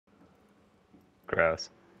Gross.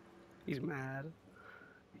 He's mad.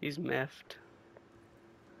 He's miffed.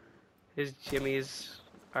 His jimmies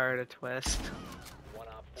are at a twist.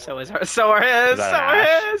 So are his. So are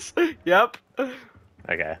his. Yep.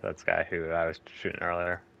 Okay, that's the guy who I was shooting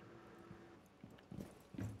earlier.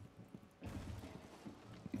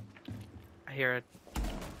 I hear it.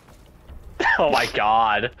 Oh my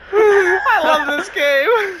god. I love this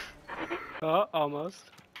game. Oh, almost.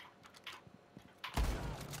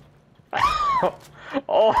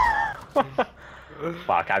 Oh.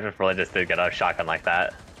 Fuck, I just did get a shotgun like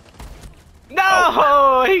that. No,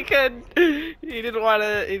 oh. he could. He didn't want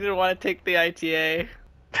to. He didn't want to take the ITA.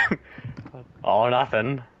 All or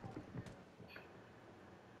nothing.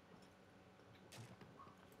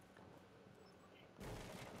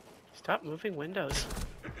 Stop moving windows.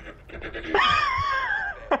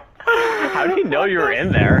 How do you know you were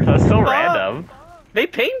in there? That's so random. They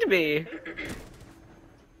pinged me.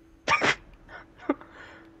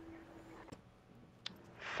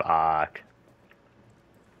 Fuck.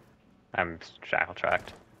 I'm shackle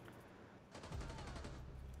tracked.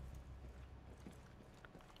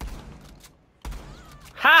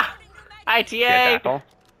 Ha! ITA! Jackal.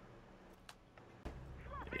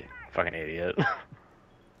 You fucking idiot.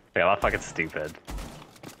 Yeah, I'm fucking stupid.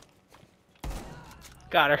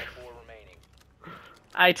 Got her.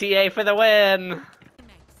 ITA for the win!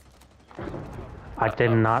 I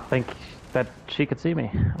did not think that she could see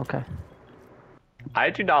me. Okay. I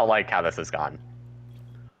do not like how this has gone.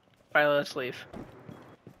 Alright, let's leave.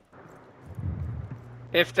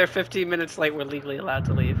 If they're 15 minutes late, we're legally allowed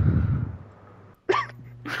to leave.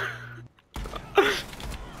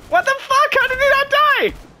 What the fuck? How did he not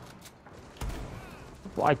die?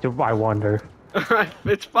 I wonder.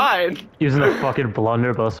 It's fine. Using a fucking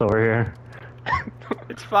blunderbuss over here.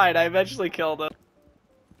 It's fine, I eventually killed him.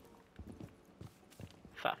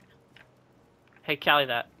 Fuck. Hey, Cali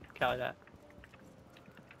that. Cali that.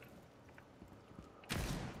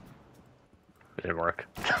 It didn't work.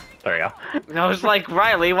 There you go. I was like,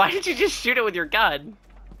 Riley, why did you just shoot it with your gun?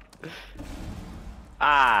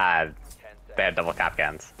 Ah, they had double cap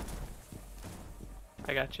cans.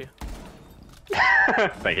 I got you.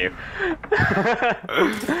 Thank you.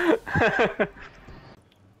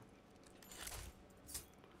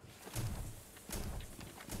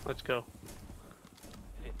 Let's go.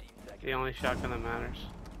 The only shotgun that matters.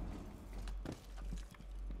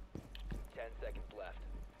 10 seconds left.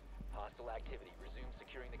 Hostile activity. Resume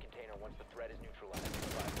securing the container once the threat is neutralized.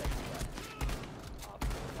 5 seconds left. Op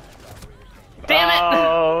 4 last operator standing. Damn it!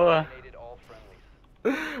 Oh. Eliminated all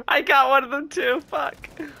friendlies. I got one of them too, fuck.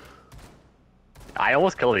 I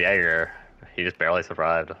almost killed the Jaeger. He just barely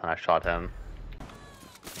survived, and I shot him.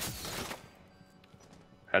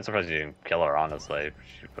 I'm surprised you didn't kill her, honestly.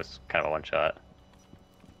 She was kind of a one-shot.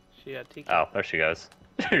 She had TK. Oh, there she goes.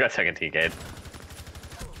 You got second TK'd.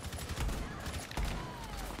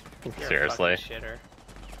 You're a Seriously. fucking shitter.